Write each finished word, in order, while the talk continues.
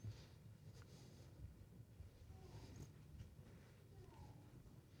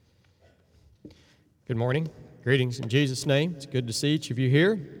Good morning. Greetings in Jesus' name. It's good to see each of you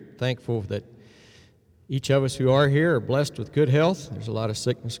here. Thankful that each of us who are here are blessed with good health. There's a lot of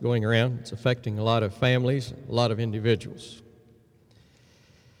sickness going around. It's affecting a lot of families, a lot of individuals.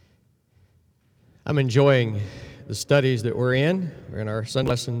 I'm enjoying the studies that we're in. We're in our Sunday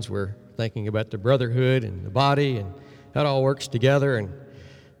lessons. We're thinking about the brotherhood and the body and how it all works together. And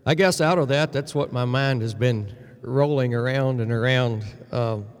I guess out of that, that's what my mind has been rolling around and around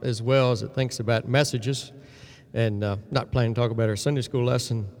as well as it thinks about messages. And not planning to talk about our Sunday school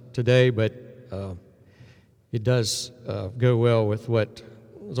lesson today, but it does go well with what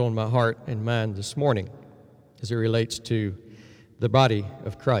was on my heart and mind this morning as it relates to the body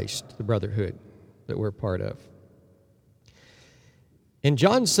of Christ, the brotherhood that we're part of. In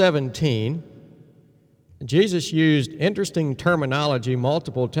John 17, Jesus used interesting terminology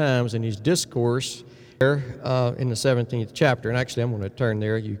multiple times in his discourse in the 17th chapter. And actually, I'm going to turn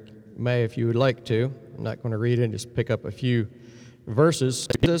there. You may if you would like to. I'm not going to read it, just pick up a few verses.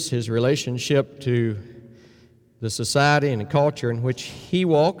 His relationship to the society and the culture in which he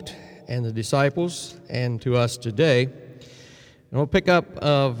walked, and the disciples, and to us today. And we'll pick up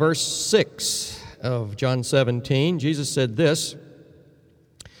verse 6 of John 17. Jesus said this,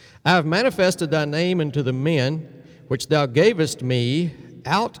 I have manifested thy name unto the men which thou gavest me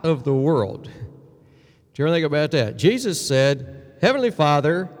out of the world. Do you ever think about that? Jesus said, Heavenly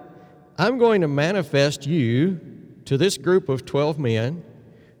Father, I'm going to manifest you to this group of 12 men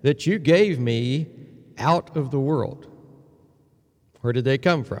that you gave me out of the world. Where did they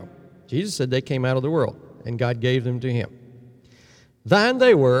come from? Jesus said they came out of the world, and God gave them to him. Thine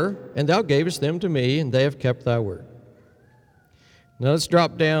they were, and thou gavest them to me, and they have kept thy word. Now let's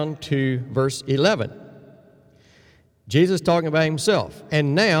drop down to verse 11. Jesus talking about himself.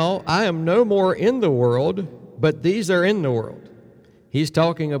 And now I am no more in the world, but these are in the world. He's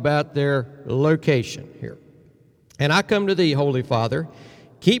talking about their location here. And I come to thee, Holy Father,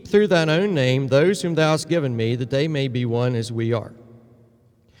 keep through thine own name those whom thou hast given me, that they may be one as we are.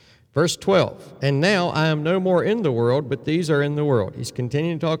 Verse 12, and now I am no more in the world, but these are in the world. He's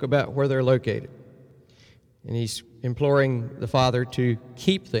continuing to talk about where they're located. And he's imploring the Father to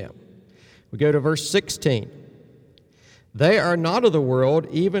keep them. We go to verse 16. They are not of the world,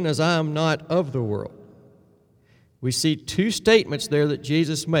 even as I am not of the world. We see two statements there that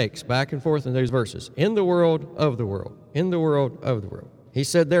Jesus makes back and forth in those verses. In the world, of the world. In the world, of the world. He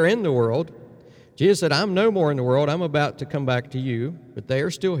said they're in the world. Jesus said, I'm no more in the world. I'm about to come back to you. But they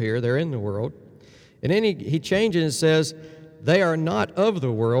are still here. They're in the world. And then he changes and says, they are not of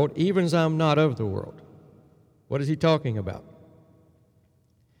the world, even as I'm not of the world. What is he talking about?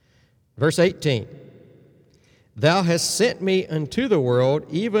 Verse 18. Thou hast sent me unto the world,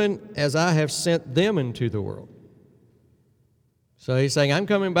 even as I have sent them into the world. So he's saying, I'm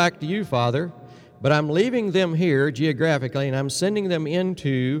coming back to you, Father, but I'm leaving them here geographically, and I'm sending them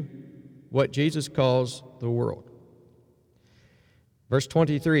into what Jesus calls the world. Verse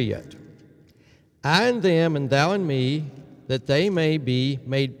 23 yet. I and them, and thou and me, that they may be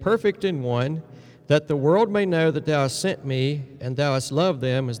made perfect in one, that the world may know that thou hast sent me, and thou hast loved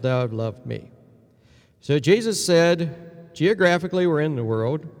them as thou hast loved me. So Jesus said, geographically we're in the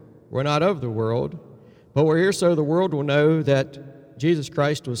world, we're not of the world, but we're here so the world will know that Jesus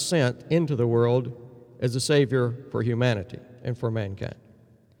Christ was sent into the world as a Savior for humanity and for mankind.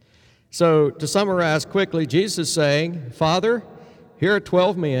 So to summarize quickly, Jesus is saying, Father, here are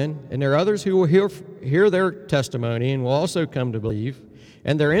 12 men, and there are others who will hear their testimony and will also come to believe,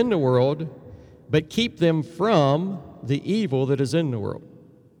 and they're in the world, but keep them from the evil that is in the world.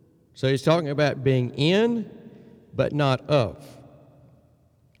 So he's talking about being in, but not of.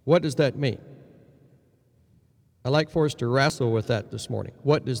 What does that mean? I'd like for us to wrestle with that this morning.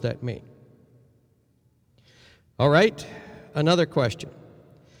 What does that mean? All right, another question.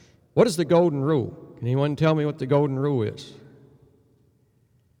 What is the golden rule? Can anyone tell me what the golden rule is?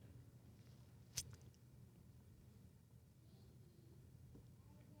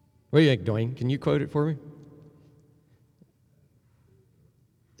 What do you think, Dwayne? Can you quote it for me?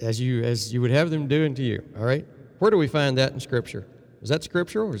 As you would have them do unto you, all right? Where do we find that in Scripture? Is that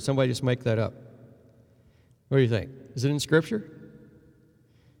scriptural, or did somebody just make that up? What do you think? Is it in Scripture?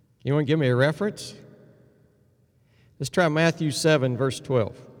 You want to give me a reference? Let's try Matthew 7, verse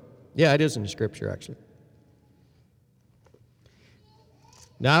 12. Yeah, it is in Scripture, actually.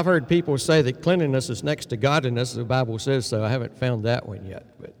 Now, I've heard people say that cleanliness is next to godliness. The Bible says so. I haven't found that one yet,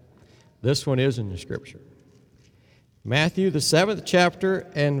 but this one is in the Scripture. Matthew, the 7th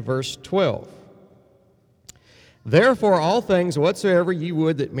chapter, and verse 12. Therefore all things whatsoever ye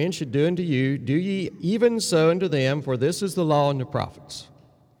would that men should do unto you, do ye even so unto them, for this is the law and the prophets.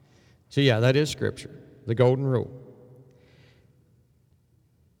 So yeah, that is Scripture. the golden rule.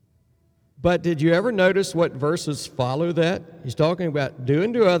 But did you ever notice what verses follow that? He's talking about do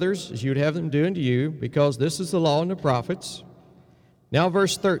unto others as you'd have them do unto you, because this is the law and the prophets. Now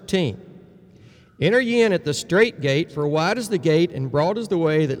verse 13. Enter ye in at the strait gate, for wide is the gate, and broad is the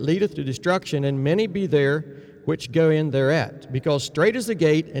way that leadeth to destruction, and many be there which go in thereat. Because strait is the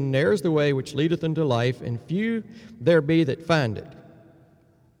gate, and narrow is the way which leadeth unto life, and few there be that find it.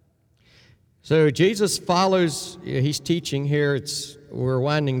 So Jesus follows, he's teaching here, we're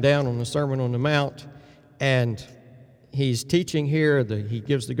winding down on the Sermon on the Mount, and he's teaching here, he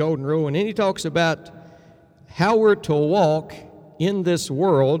gives the golden rule, and then he talks about how we're to walk in this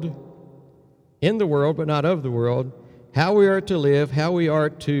world, in the world but not of the world, how we are to live, how we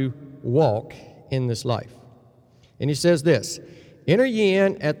are to walk in this life. And he says this, enter ye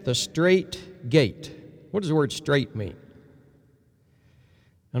in at the strait gate. What does the word strait mean?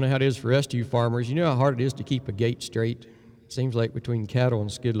 I don't know how it is for the rest of you farmers. You know how hard it is to keep a gate straight? It seems like between cattle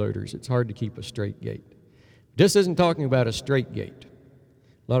and skid loaders, it's hard to keep a straight gate. This isn't talking about a straight gate.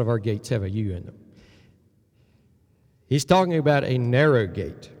 A lot of our gates have a U in them. He's talking about a narrow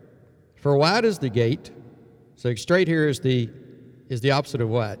gate. For wide is the gate, so straight here is the opposite of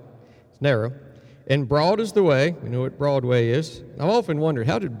wide. It's narrow. And broad is the way. We know what Broadway is. I've often wondered,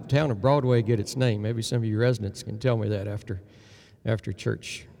 how did the town of Broadway get its name? Maybe some of you residents can tell me that after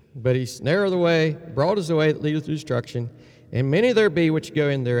church. But he's narrow the way, broad is the way that leadeth to destruction, and many there be which go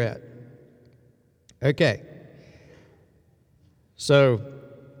in thereat. Okay. So,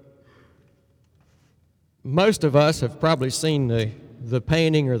 most of us have probably seen the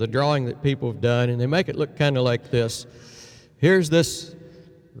painting or the drawing that people have done, and they make it look kind of like this. Here's this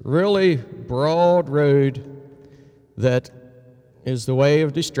really broad road that is the way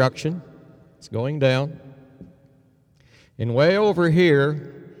of destruction. It's going down. And way over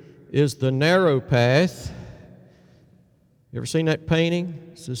here is the narrow path. You ever seen that painting?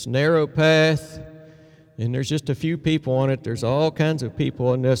 It's this narrow path, and there's just a few people on it. There's all kinds of people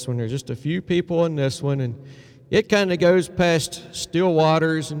on this one. There's just a few people on this one, and it kind of goes past still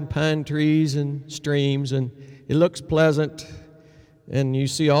waters and pine trees and streams, and it looks pleasant, and you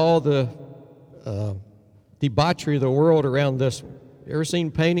see all the debauchery of the world around this one. You ever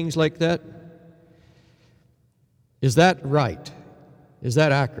seen paintings like that? Is that right? Is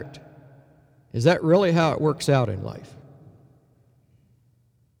that accurate? Is that really how it works out in life?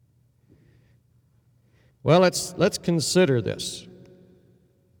 Well, let's consider this.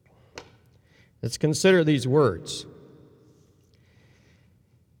 Let's consider these words.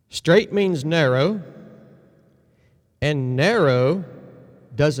 Straight means narrow, and narrow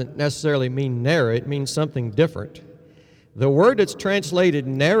doesn't necessarily mean narrow. It means something different. The word that's translated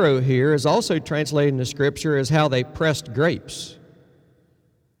narrow here is also translated in the Scripture as how they pressed grapes,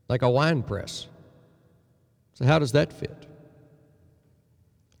 like a wine press. So how does that fit?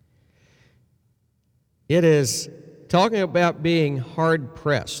 It is talking about being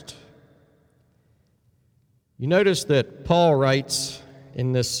hard-pressed. You notice that Paul writes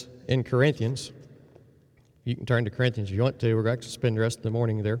in Corinthians. You can turn to Corinthians if you want to. We're going to spend the rest of the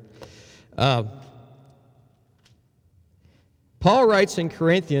morning there. Paul writes in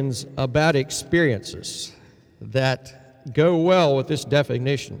Corinthians about experiences that go well with this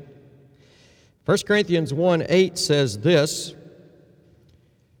definition. 1 Corinthians 1:8 says this.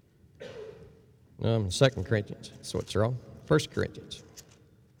 2 Corinthians, that's what's wrong. 1 Corinthians.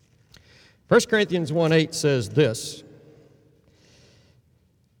 1 Corinthians 1:8 says this.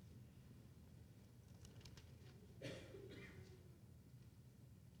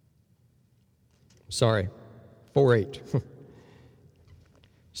 Sorry, 4:8.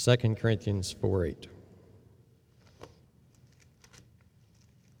 2 Corinthians 4:8.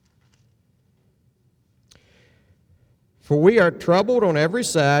 For we are troubled on every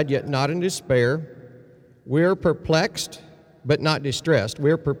side, yet not in despair. We are perplexed, but not distressed.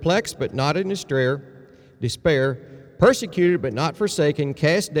 We are perplexed, but not in despair. Persecuted, but not forsaken.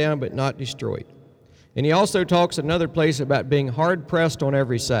 Cast down, but not destroyed. And he also talks another place about being hard-pressed on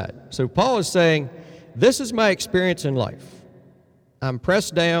every side. So Paul is saying, this is my experience in life. I'm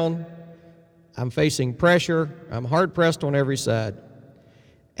pressed down, I'm facing pressure, I'm hard-pressed on every side.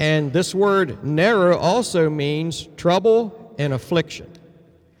 And this word narrow also means trouble and affliction.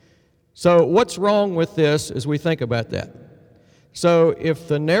 So what's wrong with this as we think about that? So if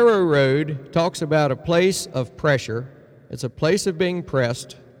the narrow road talks about a place of pressure, it's a place of being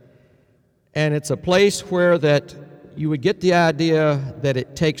pressed, and it's a place where that you would get the idea that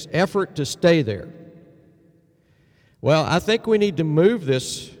it takes effort to stay there. Well, I think we need to move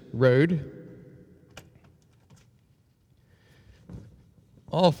this road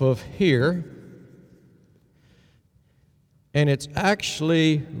off of here And it's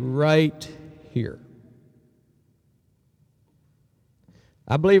actually right here.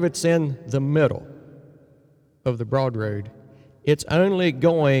 I believe it's in the middle of the broad road. It's only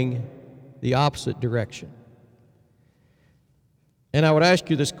going the opposite direction. And I would ask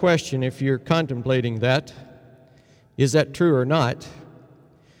you this question if you're contemplating that. Is that true or not?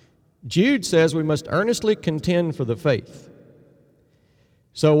 Jude says we must earnestly contend for the faith.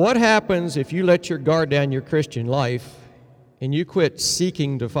 So what happens if you let your guard down your Christian life and you quit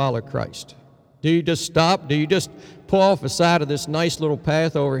seeking to follow Christ? Do you just stop? Do you just pull off the side of this nice little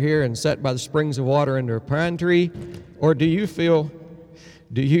path over here and sit by the springs of water under a pine tree? Or do you feel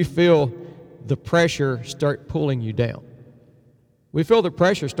the pressure start pulling you down? We feel the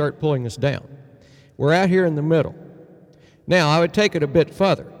pressure start pulling us down. We're out here in the middle. Now, I would take it a bit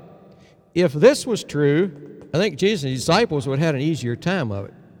further. If this was true, I think Jesus and his disciples would have had an easier time of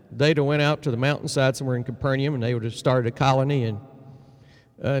it. They'd have went out to the mountainside somewhere in Capernaum, and they would have started a colony, and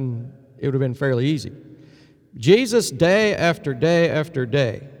it would have been fairly easy. Jesus, day after day after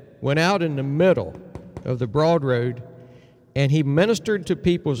day, went out in the middle of the broad road, and he ministered to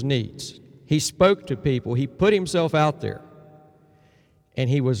people's needs. He spoke to people. He put himself out there. And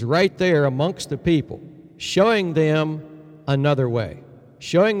he was right there amongst the people, showing them another way,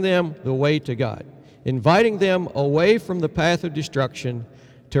 showing them the way to God, inviting them away from the path of destruction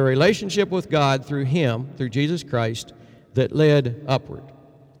to a relationship with God through him, through Jesus Christ, that led upward.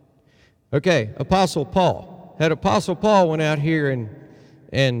 Okay, Apostle Paul. Had Apostle Paul went out here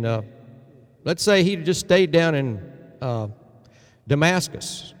and let's say he just stayed down in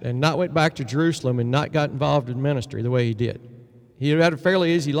Damascus and not went back to Jerusalem and not got involved in ministry the way he did. He had a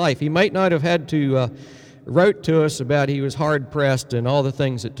fairly easy life. He might not have had to wrote to us about he was hard-pressed and all the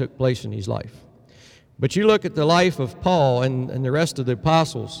things that took place in his life. But you look at the life of Paul and the rest of the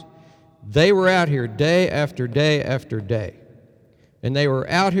apostles, they were out here day after day after day. And they were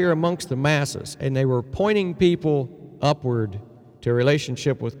out here amongst the masses, and they were pointing people upward to a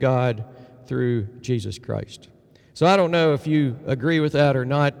relationship with God through Jesus Christ. So I don't know if you agree with that or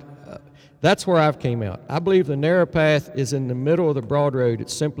not. That's where I've came out. I believe the narrow path is in the middle of the broad road.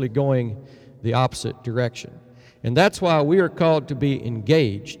 It's simply going the opposite direction. And that's why we are called to be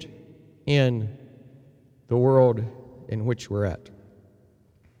engaged in the world in which we're at.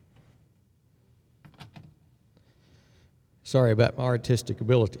 Sorry about my artistic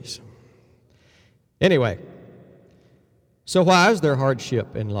abilities. Anyway, so why is there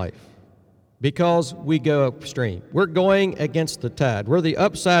hardship in life? Because we go upstream. We're going against the tide. We're the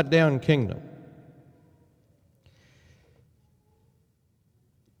upside-down kingdom.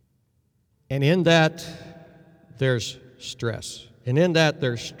 And in that, there's stress. And in that,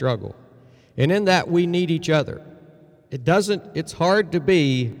 there's struggle. And in that, we need each other. It's hard to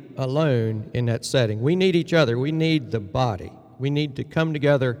be alone in that setting. We need each other. We need the body. We need to come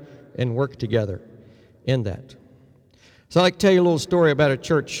together and work together in that. So I'd like to tell you a little story about a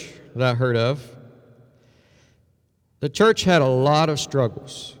church that I heard of. The church had a lot of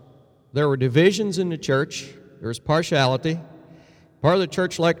struggles. There were divisions in the church. There was partiality. Part of the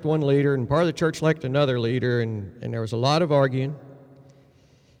church liked one leader, and part of the church liked another leader, and there was a lot of arguing.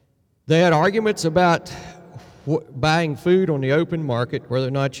 They had arguments about buying food on the open market, whether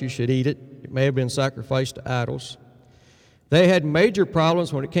or not you should eat it. It may have been sacrificed to idols. They had major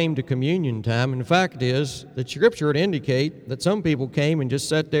problems when it came to communion time. And the fact is, the Scripture would indicate that some people came and just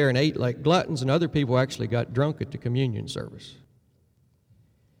sat there and ate like gluttons, and other people actually got drunk at the communion service.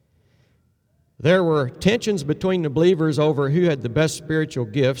 There were tensions between the believers over who had the best spiritual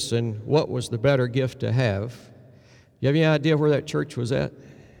gifts and what was the better gift to have. You have any idea where that church was at?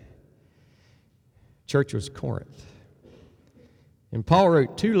 Church was Corinth. And Paul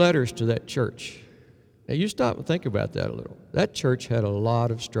wrote 2 letters to that church. Now, you stop and think about that a little. That church had a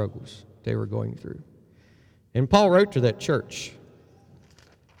lot of struggles they were going through. And Paul wrote to that church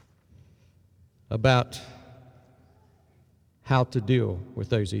about how to deal with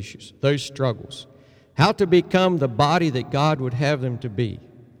those issues, those struggles, how to become the body that God would have them to be,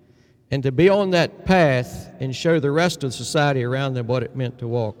 and to be on that path and show the rest of society around them what it meant to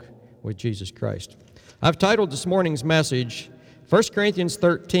walk with Jesus Christ. I've titled this morning's message, 1 Corinthians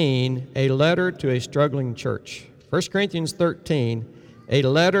 13, a letter to a struggling church. 1 Corinthians 13, a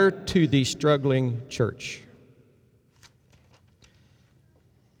letter to the struggling church.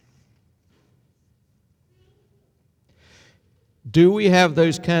 Do we have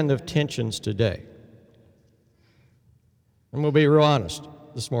those kind of tensions today? And we'll be real honest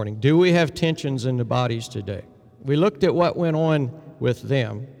this morning. Do we have tensions in the bodies today? We looked at what went on with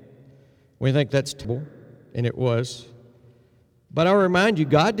them. We think that's terrible, and it was. But I'll remind you,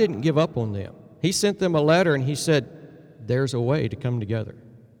 God didn't give up on them. He sent them a letter, and he said, there's a way to come together.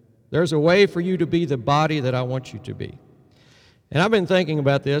 There's a way for you to be the body that I want you to be. And I've been thinking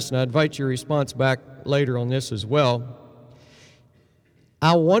about this, and I invite your response back later on this as well.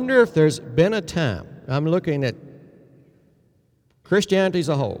 I wonder if there's been a time, I'm looking at Christianity as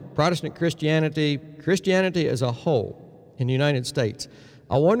a whole, Protestant Christianity, Christianity as a whole in the United States.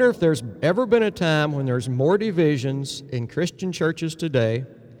 I wonder if there's ever been a time when there's more divisions in Christian churches today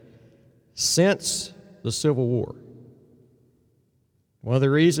since the Civil War. One of the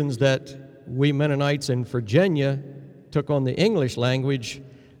reasons that we Mennonites in Virginia took on the English language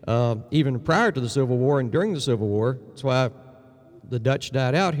even prior to the Civil War and during the Civil War, that's why the Dutch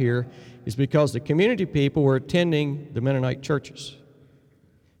died out here, is because the community people were attending the Mennonite churches.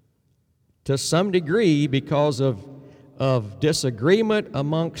 To some degree, because of disagreement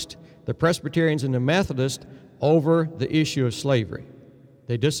amongst the Presbyterians and the Methodists over the issue of slavery.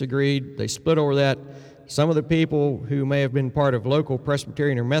 They disagreed, they split over that. Some of the people who may have been part of local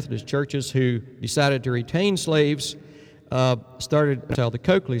Presbyterian or Methodist churches who decided to retain slaves started, that's how the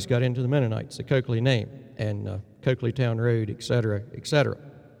Coakleys got into the Mennonites, the Coakley name, and Coakley Town Road, etc., etc.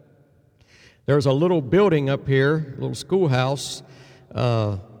 There was a little building up here, a little schoolhouse.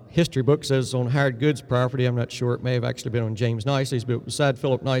 History book says it's on Hired Goods property. I'm not sure. It may have actually been on James Nicely's, but beside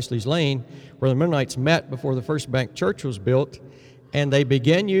Philip Nicely's Lane, where the Mennonites met before the First Bank Church was built, and they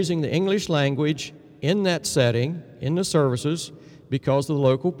began using the English language in that setting, in the services, because of the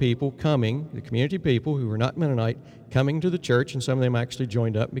local people coming, the community people who were not Mennonite, coming to the church, and some of them actually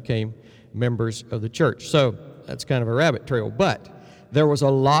joined up and became members of the church. So that's kind of a rabbit trail. But there was a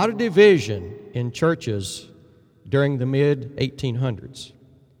lot of division in churches during the mid-1800s.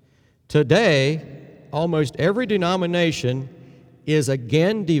 Today, almost every denomination is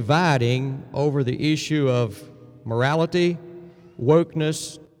again dividing over the issue of morality,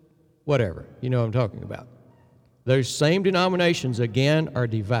 wokeness, whatever. You know what I'm talking about. Those same denominations again are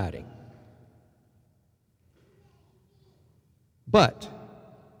dividing. But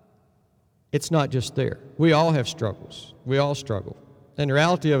it's not just there. We all have struggles. We all struggle. And the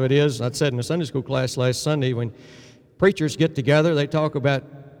reality of it is, I said in a Sunday school class last Sunday, when preachers get together, they talk about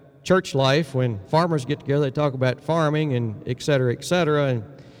church life. When farmers get together, they talk about farming and et cetera, et cetera.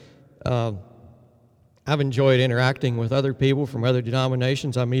 And I've enjoyed interacting with other people from other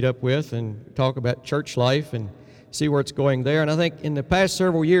denominations I meet up with and talk about church life and see where it's going there. And I think in the past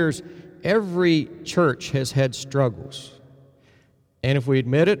several years, every church has had struggles. And if we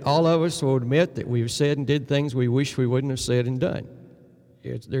admit it, all of us will admit that we've said and did things we wish we wouldn't have said and done.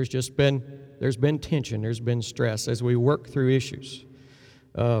 There's been tension, there's been stress as we work through issues.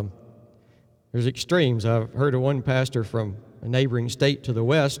 There's extremes. I've heard of one pastor from a neighboring state to the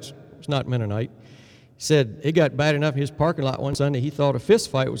west, it's not Mennonite, said it got bad enough in his parking lot one Sunday he thought a fist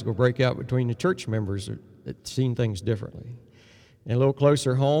fight was going to break out between the church members that seen things differently. And a little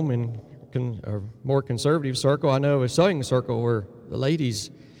closer home in a more conservative circle, I know a sewing circle where the ladies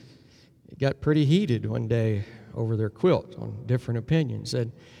got pretty heated one day over their quilt on different opinions.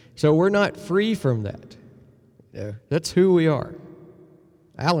 And so we're not free from that. That's who we are.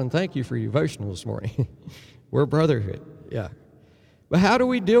 Alan, thank you for your devotional this morning. We're brotherhood, yeah. But how do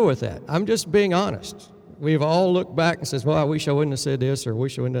we deal with that? I'm just being honest. We've all looked back and says, well, I wish I wouldn't have said this or I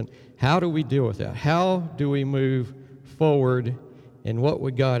wish I wouldn't have done. How do we deal with that? How do we move forward and what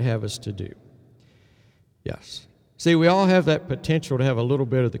would God have us to do? Yes. See, we all have that potential to have a little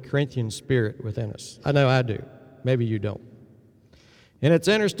bit of the Corinthian spirit within us. I know I do. Maybe you don't. And it's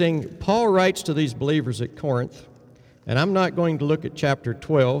interesting, Paul writes to these believers at Corinth, and I'm not going to look at chapter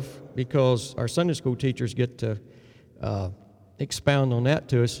 12 because our Sunday school teachers get to expound on that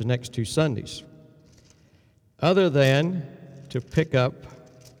to us the next two Sundays, other than to pick up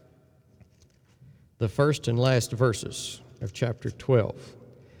the first and last verses of chapter 12.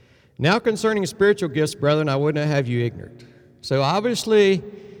 Now concerning spiritual gifts, brethren, I would not have you ignorant. So obviously,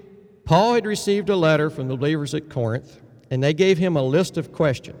 Paul had received a letter from the believers at Corinth, and they gave him a list of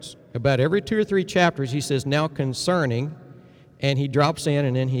questions. About every 2 or 3 chapters, he says, now concerning, and he drops in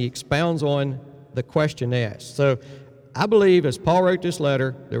and then he expounds on the question they asked. So I believe as Paul wrote this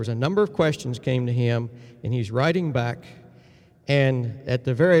letter, there was a number of questions came to him, and he's writing back. And at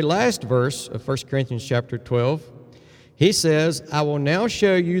the very last verse of 1 Corinthians chapter 12, he says, I will now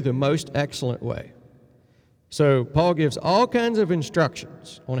show you the most excellent way. So Paul gives all kinds of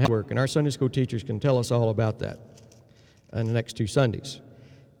instructions on how to work, and our Sunday school teachers can tell us all about that in the next 2 Sundays.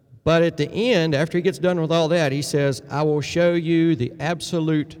 But at the end, after he gets done with all that, he says, I will show you the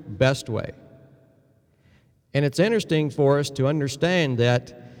absolute best way. And it's interesting for us to understand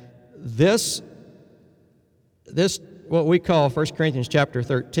that this what we call 1 Corinthians chapter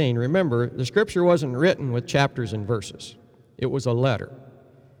 13. Remember, the Scripture wasn't written with chapters and verses. It was a letter.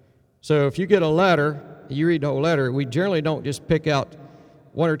 So if you get a letter, you read the whole letter, we generally don't just pick out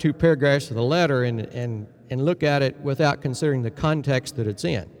one or two paragraphs of the letter and look at it without considering the context that it's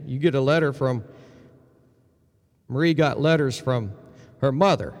in. You get a letter from, Marie got letters from her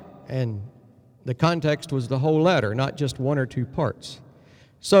mother, and the context was the whole letter, not just one or two parts.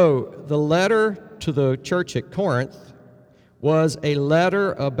 So the letter to the church at Corinth was a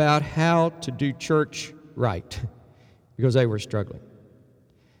letter about how to do church right, because they were struggling.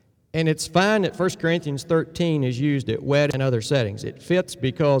 And it's fine that 1 Corinthians 13 is used at wedding and other settings. It fits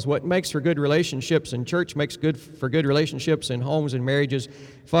because what makes for good relationships in church makes good for good relationships in homes and marriages,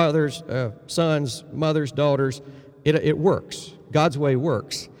 fathers, sons, mothers, daughters. It works. God's way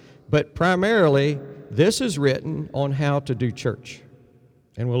works. But primarily, this is written on how to do church.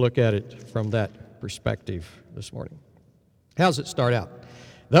 And we'll look at it from that perspective this morning. How does it start out?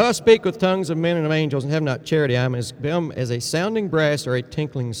 Though I speak with tongues of men and of angels and have not charity, I am as a sounding brass or a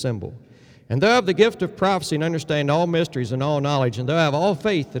tinkling cymbal. And though I have the gift of prophecy and understand all mysteries and all knowledge, and though I have all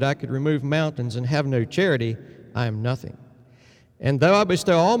faith that I could remove mountains and have no charity, I am nothing. And though I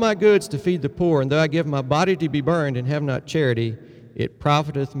bestow all my goods to feed the poor, and though I give my body to be burned and have not charity, it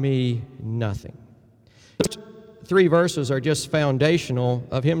profiteth me nothing. The 3 verses are just foundational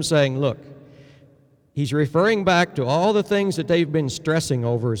of him saying, look, he's referring back to all the things that they've been stressing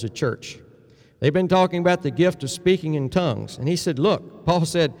over as a church. They've been talking about the gift of speaking in tongues. And he said, look, Paul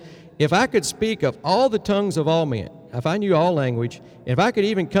said, if I could speak of all the tongues of all men, if I knew all language, if I could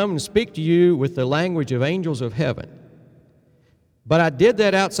even come and speak to you with the language of angels of heaven, but I did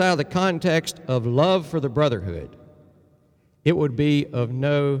that outside of the context of love for the brotherhood, it would be of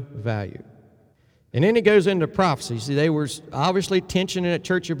no value. And then he goes into prophecy. See, they were obviously tension in a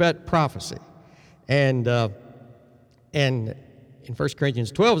church about prophecy. And in 1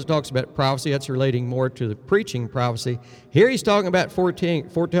 Corinthians 12, it talks about prophecy. That's relating more to the preaching prophecy. Here he's talking about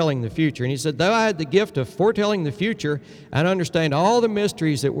foretelling the future. And he said, though I had the gift of foretelling the future, and understand all the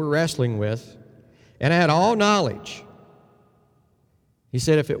mysteries that we're wrestling with, and I had all knowledge. He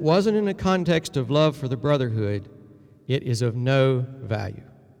said, if it wasn't in the context of love for the brotherhood, it is of no value.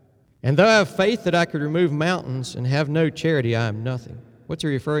 And though I have faith that I could remove mountains and have no charity, I am nothing. What's he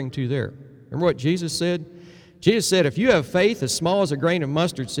referring to there? Remember what Jesus said? Jesus said, if you have faith as small as a grain of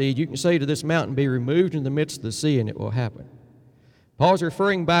mustard seed, you can say to this mountain, be removed in the midst of the sea, and it will happen. Paul's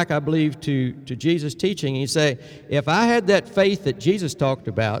referring back, I believe, to Jesus' teaching. He say, if I had that faith that Jesus talked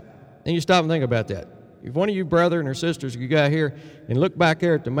about, and you stop and think about that. If one of you brethren or sisters could go out here and look back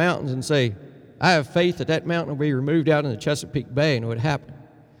there at the mountains and say, I have faith that that mountain will be removed out in the Chesapeake Bay, and it would happen.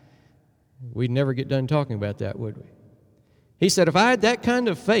 We'd never get done talking about that, would we? He said, if I had that kind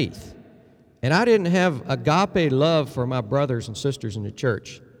of faith, and I didn't have agape love for my brothers and sisters in the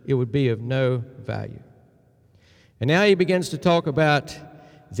church, it would be of no value. And now he begins to talk about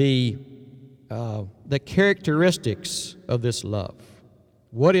the characteristics of this love.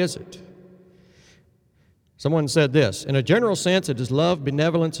 What is it? Someone said this, in a general sense, it is love,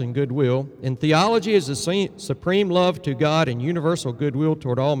 benevolence, and goodwill. In theology, it is the supreme love to God and universal goodwill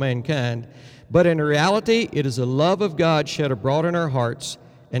toward all mankind. But in reality, it is the love of God shed abroad in our hearts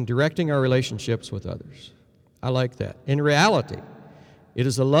and directing our relationships with others. I like that. In reality, it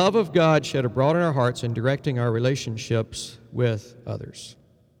is the love of God shed abroad in our hearts and directing our relationships with others.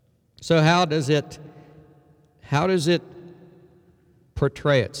 So how does it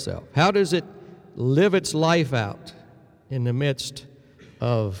portray itself? How does it live its life out in the midst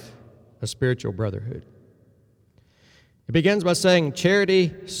of a spiritual brotherhood? It begins by saying,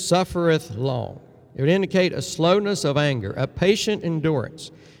 charity suffereth long. It would indicate a slowness of anger, a patient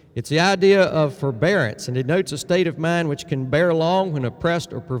endurance. It's the idea of forbearance, and it denotes a state of mind which can bear long when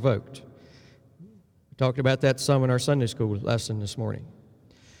oppressed or provoked. We talked about that some in our Sunday school lesson this morning.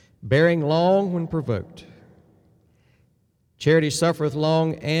 Bearing long when provoked. Charity suffereth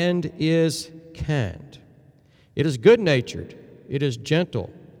long and is kind. It is good-natured. It is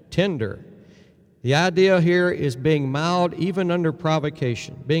gentle, tender. The idea here is being mild even under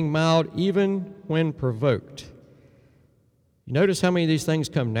provocation, being mild even when provoked. You notice how many of these things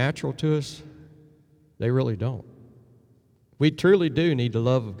come natural to us? They really don't. We truly do need the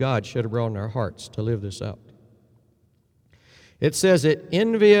love of God shed abroad in our hearts to live this out. It says it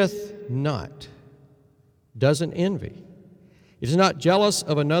envieth not, doesn't envy. It is not jealous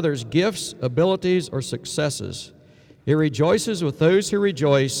of another's gifts, abilities, or successes. It rejoices with those who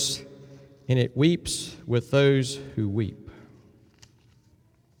rejoice, and it weeps with those who weep.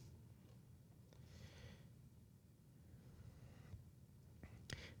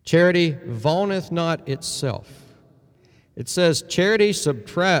 Charity vaunteth not itself. It says charity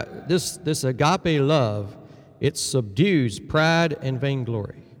this agape love, it subdues pride and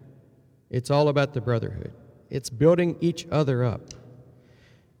vainglory. It's all about the brotherhood. It's building each other up.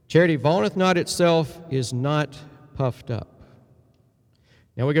 Charity vaunteth not itself, is not puffed up.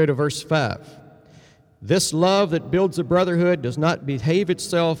 Now we go to verse 5. This love that builds a brotherhood does not behave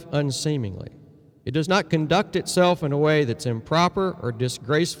itself unseemingly. It does not conduct itself in a way that's improper or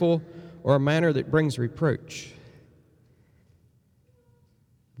disgraceful or a manner that brings reproach.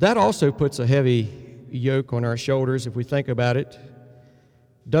 That also puts a heavy yoke on our shoulders if we think about it.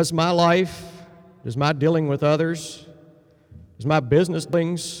 Does my life, does my dealing with others, does my business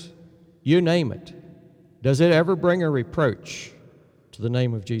things, you name it, does it ever bring a reproach to the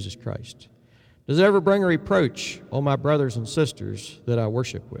name of Jesus Christ? Does it ever bring a reproach on my brothers and sisters that I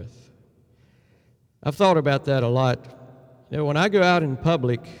worship with? I've thought about that a lot. You know, when I go out in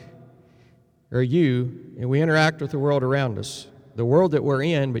public, or and we interact with the world around us, the world that we're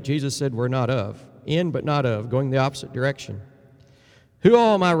in, but Jesus said we're not of, in but not of, going the opposite direction. Who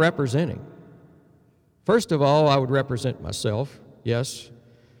all am I representing? First of all, I would represent myself, yes.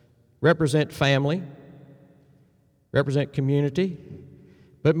 Represent family, represent community,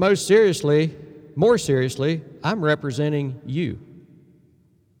 but more seriously, I'm representing you.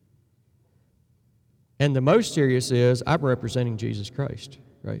 And the most serious is I'm representing Jesus Christ,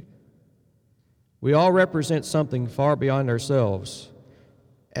 right? We all represent something far beyond ourselves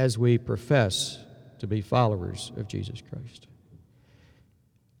as we profess to be followers of Jesus Christ.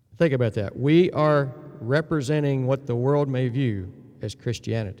 Think about that. We are representing what the world may view as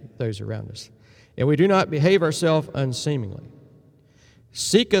Christianity, those around us. And we do not behave ourselves unseemingly.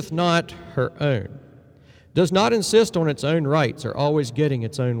 Seeketh not her own. Does not insist on its own rights or always getting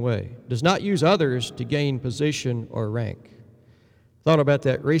its own way. Does not use others to gain position or rank. Thought about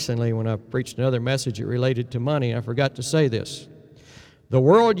that recently when I preached another message that related to money. I forgot to say this. The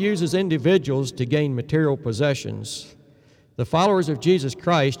world uses individuals to gain material possessions. The followers of Jesus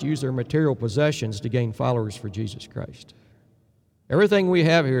Christ use their material possessions to gain followers for Jesus Christ. Everything we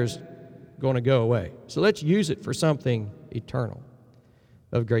have here is going to go away. So let's use it for something eternal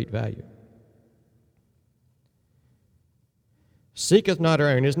of great value. Seeketh not her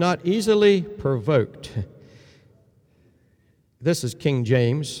own, is not easily provoked. This is King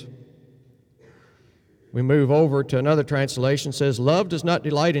James. We move over to another translation. It says, love does not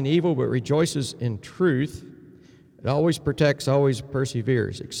delight in evil, but rejoices in truth. It always protects, always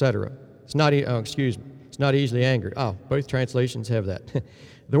perseveres, etc. It's not easily angered. Oh, both translations have that.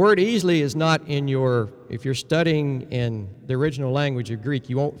 The word easily is not in if you're studying in the original language of Greek,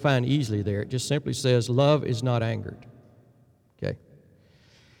 you won't find easily there. It just simply says, love is not angered. Okay.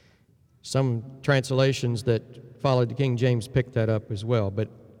 Some translations that followed the King James picked that up as well. But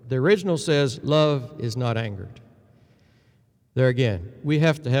the original says, love is not angered. There again, we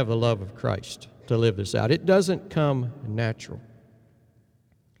have to have the love of Christ to live this out. It doesn't come natural.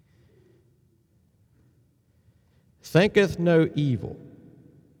 Thinketh no evil.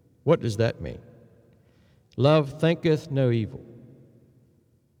 What does that mean? Love thinketh no evil.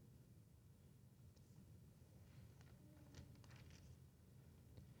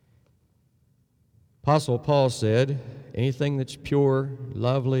 Apostle Paul said, anything that's pure,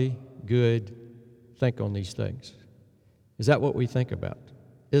 lovely, good, think on these things. Is that what we think about?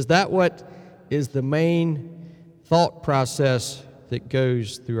 Is that what is the main thought process that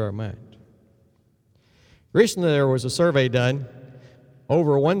goes through our mind? Recently there was a survey done.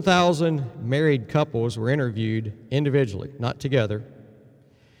 Over 1,000 married couples were interviewed individually, not together.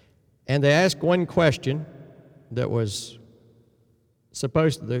 And they asked one question that was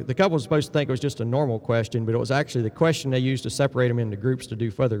the couple was supposed to think it was just a normal question, but it was actually the question they used to separate them into groups to do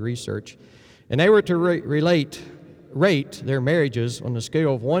further research. And they were to rate their marriages on the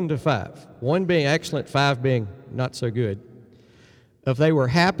scale of 1 to 5, 1 being excellent, 5 being not so good, if they were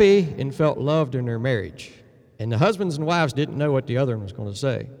happy and felt loved in their marriage. And the husbands and wives didn't know what the other one was going to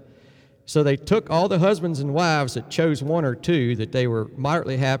say. So they took all the husbands and wives that chose 1 or 2 that they were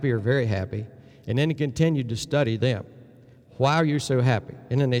moderately happy or very happy, and then continued to study them. Why are you so happy?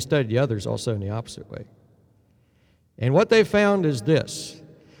 And then they studied the others also in the opposite way. And what they found is this.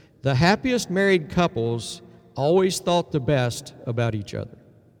 The happiest married couples always thought the best about each other.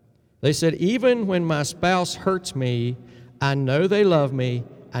 They said, even when my spouse hurts me, I know they love me,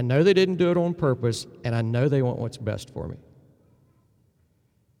 I know they didn't do it on purpose, and I know they want what's best for me.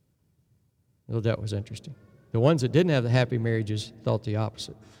 Well, that was interesting. The ones that didn't have the happy marriages thought the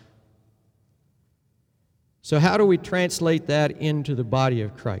opposite. So how do we translate that into the body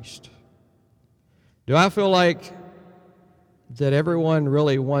of Christ? Do I feel like that everyone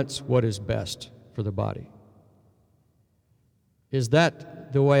really wants what is best for the body? Is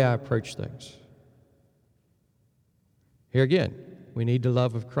that the way I approach things? Here again, we need the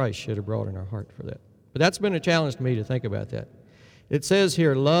love of Christ shed abroad in our heart for that. But that's been a challenge to me to think about that. It says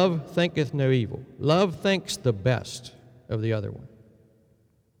here, love thinketh no evil. Love thinks the best of the other one.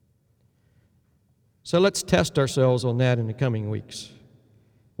 So let's test ourselves on that in the coming weeks.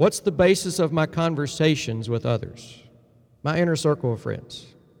 What's the basis of my conversations with others? My inner circle of friends.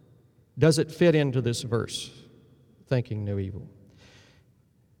 Does it fit into this verse? Thinking no evil.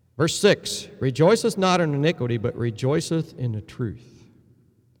 Verse 6, rejoiceth not in iniquity, but rejoiceth in the truth.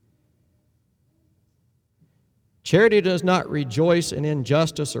 Charity does not rejoice in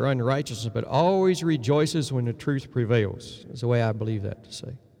injustice or unrighteousness, but always rejoices when the truth prevails. That's the way I believe that to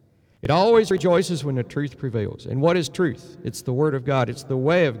say. It always rejoices when the truth prevails. And what is truth? It's the Word of God. It's the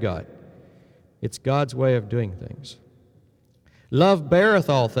way of God. It's God's way of doing things. Love beareth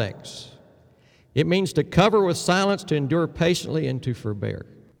all things. It means to cover with silence, to endure patiently, and to forbear.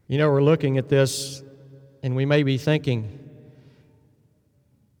 You know, we're looking at this, and we may be thinking,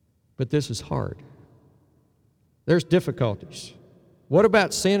 but this is hard. There's difficulties. What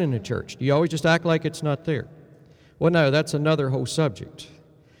about sin in the church? Do you always just act like it's not there? Well, no, that's another whole subject.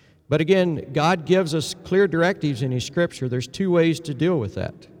 But again, God gives us clear directives in His Scripture. There's two ways to deal with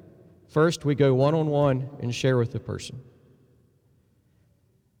that. First, we go one-on-one and share with the person.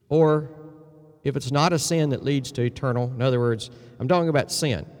 Or, if it's not a sin that leads to eternal, in other words, I'm talking about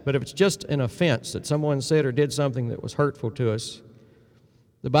sin, but if it's just an offense that someone said or did something that was hurtful to us,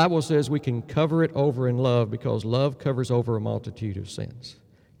 the Bible says we can cover it over in love because love covers over a multitude of sins.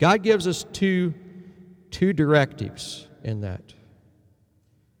 God gives us two directives in that.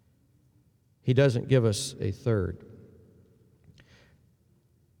 He doesn't give us a third.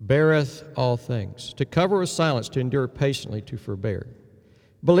 Beareth all things, to cover with silence, to endure patiently, to forbear.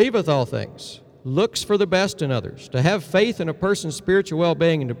 Believeth all things, looks for the best in others, to have faith in a person's spiritual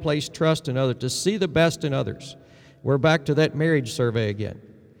well-being and to place trust in others, to see the best in others. We're back to that marriage survey again.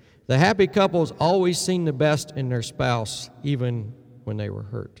 The happy couples always seen the best in their spouse, even when they were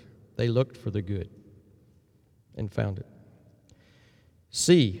hurt. They looked for the good and found it.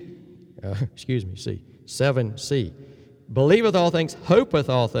 C. 7C. Believeth all things, hopeth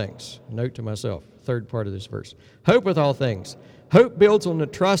all things. Note to myself, third part of this verse. Hopeth all things. Hope builds on the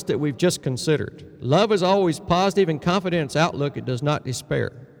trust that we've just considered. Love is always positive and confident in its outlook. It does not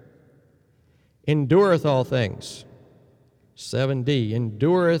despair. Endureth all things. 7D.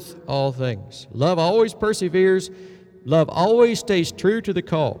 Endureth all things. Love always perseveres. Love always stays true to the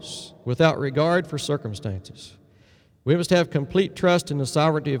cause without regard for circumstances. We must have complete trust in the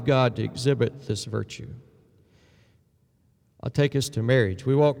sovereignty of God to exhibit this virtue. I'll take us to marriage.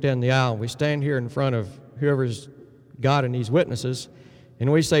 We walk down the aisle, and we stand here in front of whoever's God and these witnesses,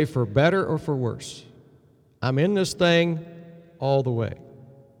 and we say, for better or for worse, I'm in this thing all the way.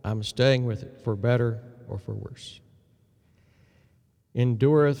 I'm staying with it, for better or for worse.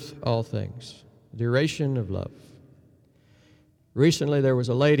 Endureth all things. Duration of love. Recently there was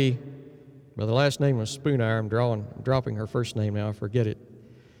a lady, well, the last name was Spooner. I'm dropping her first name now, I forget it.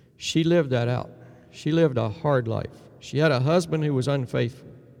 She lived that out. She lived a hard life. She had a husband who was unfaithful.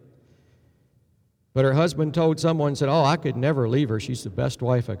 But her husband told someone, said, I could never leave her. She's the best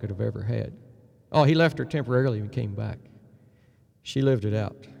wife I could have ever had. He left her temporarily and came back. She lived it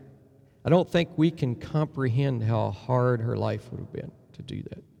out. I don't think we can comprehend how hard her life would have been to do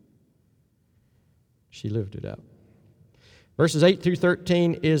that. She lived it out. Verses 8 through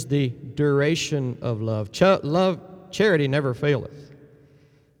 13 is the duration of love. Charity never faileth.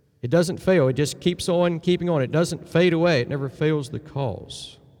 It doesn't fail. It just keeps on keeping on. It doesn't fade away. It never fails the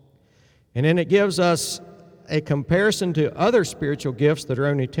cause. And then it gives us a comparison to other spiritual gifts that are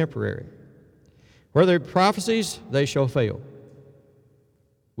only temporary. Where there are prophecies, they shall fail.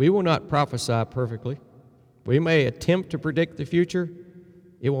 We will not prophesy perfectly. We may attempt to predict the future.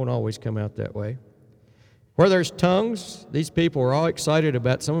 It won't always come out that way. Where there's tongues, these people were all excited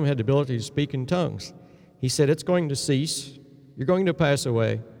about. Some of them had the ability to speak in tongues. He said, it's going to cease. You're going to pass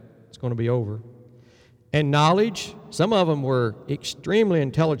away. It's going to be over. And knowledge, some of them were extremely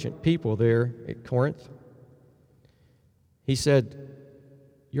intelligent people there at Corinth. He said,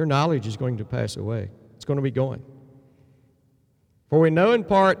 your knowledge is going to pass away. It's going to be gone. For we know in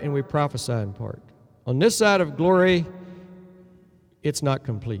part and we prophesy in part. On this side of glory, it's not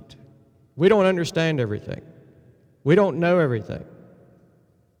complete. We don't understand everything. We don't know everything.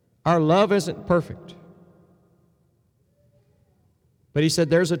 Our love isn't perfect. But he said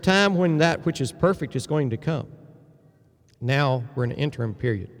there's a time when that which is perfect is going to come. Now we're in an interim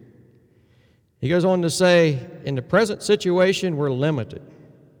period. He goes on to say, in the present situation, we're limited.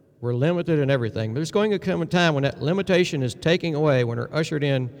 We're limited in everything. But there's going to come a time when that limitation is taken away, when we're ushered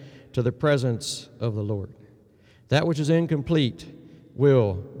in to the presence of the Lord. That which is incomplete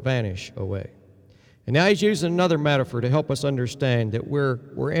will vanish away. And now he's using another metaphor to help us understand that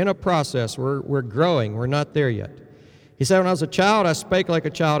we're in a process. We're growing. We're not there yet. He said, when I was a child, I spake like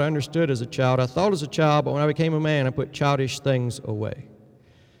a child. I understood as a child. I thought as a child, but when I became a man, I put childish things away.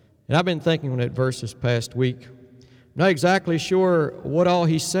 And I've been thinking on that verse this past week. I'm not exactly sure what all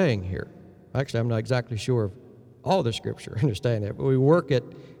he's saying here. Actually, I'm not exactly sure of all the Scripture. I understand that, but we work at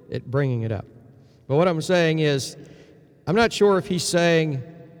bringing it up. But what I'm saying is, I'm not sure if he's saying,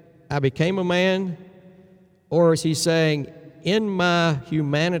 I became a man, or is he saying, in my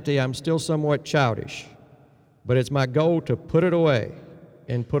humanity, I'm still somewhat childish, but it's my goal to put it away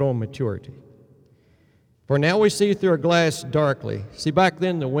and put on maturity. For now we see through a glass darkly. See, back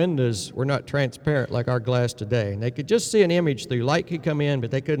then the windows were not transparent like our glass today, and they could just see an image through. Light could come in,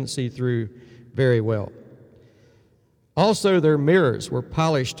 but they couldn't see through very well. Also, their mirrors were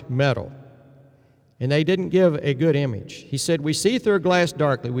polished metal, and they didn't give a good image. He said, we see through a glass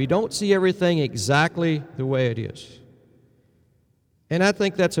darkly. We don't see everything exactly the way it is. And I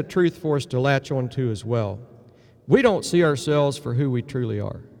think that's a truth for us to latch on to as well. We don't see ourselves for who we truly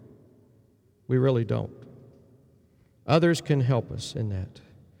are. We really don't. Others can help us in that.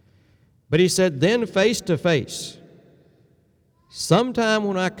 But he said, then face to face, sometime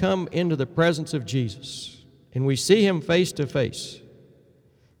when I come into the presence of Jesus and we see him face to face,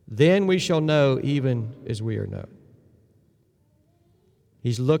 then we shall know even as we are known.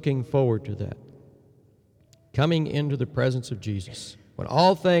 He's looking forward to that. Coming into the presence of Jesus when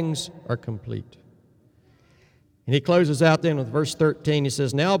all things are complete. And he closes out then with verse 13. He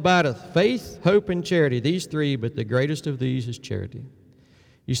says, now abideth faith, hope, and charity, these three, but the greatest of these is charity.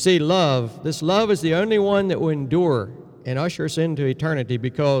 You see, love, this love is the only one that will endure and usher us into eternity,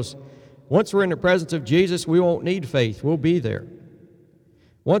 because once we're in the presence of Jesus, we won't need faith. We'll be there.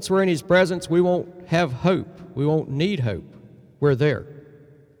 Once we're in his presence, we won't have hope. We won't need hope. We're there.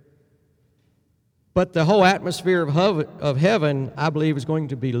 But the whole atmosphere of heaven, I believe, is going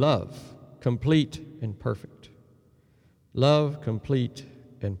to be love, complete and perfect. Love, complete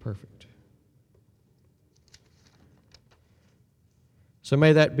and perfect. So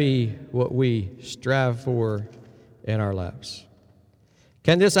may that be what we strive for in our lives.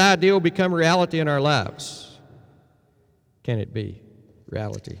 Can this ideal become reality in our lives? Can it be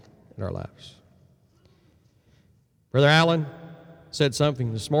reality in our lives? Brother Allen said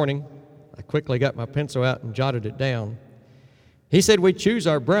something this morning. I quickly got my pencil out and jotted it down. He said, we choose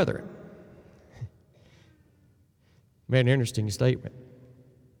our brethren. Made an interesting statement.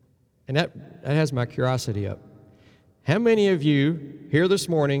 And that has my curiosity up. How many of you here this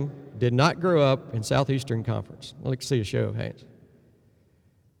morning did not grow up in Southeastern Conference? I'd like to see a show of hands.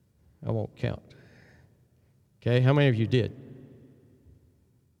 I won't count. Okay, how many of you did?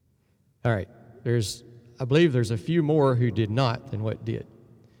 All right, I believe there's a few more who did not than what did.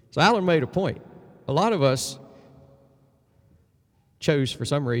 So Alan made a point. A lot of us chose for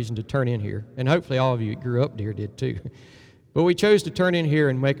some reason to turn in here, and hopefully all of you that grew up here did too. But we chose to turn in here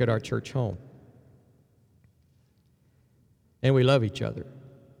and make it our church home. And we love each other.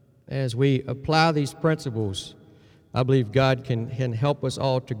 As we apply these principles, I believe God can help us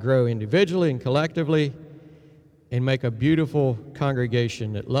all to grow individually and collectively and make a beautiful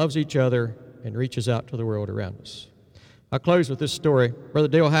congregation that loves each other and reaches out to the world around us. I'll close with this story. Brother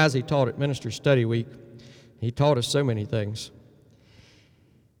Dale Hazy taught at Minister Study Week. He taught us so many things.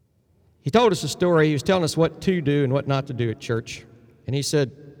 He told us a story. He was telling us what to do and what not to do at church. And he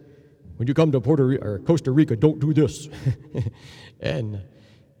said, when you come to Costa Rica, don't do this. And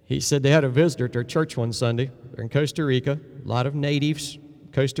he said they had a visitor to our church one Sunday. They're in Costa Rica. A lot of natives,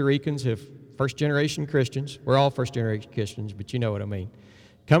 Costa Ricans, have first-generation Christians. We're all first-generation Christians, but you know what I mean.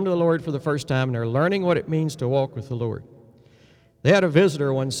 Come to the Lord for the first time, and they're learning what it means to walk with the Lord. They had a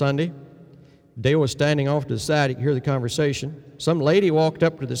visitor one Sunday. Dale was standing off to the side. He could hear the conversation. Some lady walked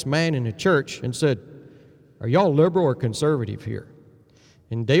up to this man in the church and said, are y'all liberal or conservative here?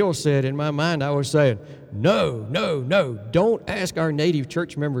 And Dale said, in my mind, I was saying, no, don't ask our native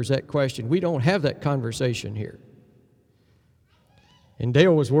church members that question. We don't have that conversation here. And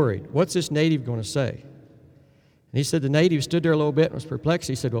Dale was worried. What's this native going to say? And he said the native stood there a little bit and was perplexed.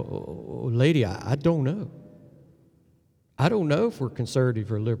 He said, well, lady, I don't know. I don't know if we're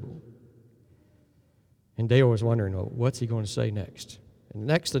conservative or liberal. And Dale was wondering, well, what's he going to say next? And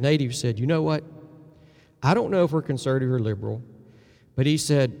next the native said, you know what? I don't know if we're conservative or liberal, but he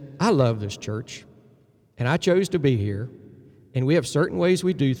said, I love this church, and I chose to be here, and we have certain ways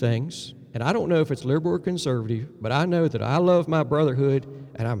we do things, And I don't know if it's liberal or conservative, but I know that I love my brotherhood,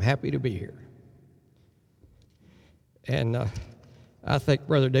 and I'm happy to be here. And I think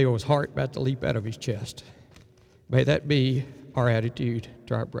Brother Dale's heart about to leap out of his chest. May that be our attitude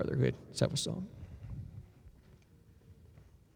to our brotherhood. Let's have a song.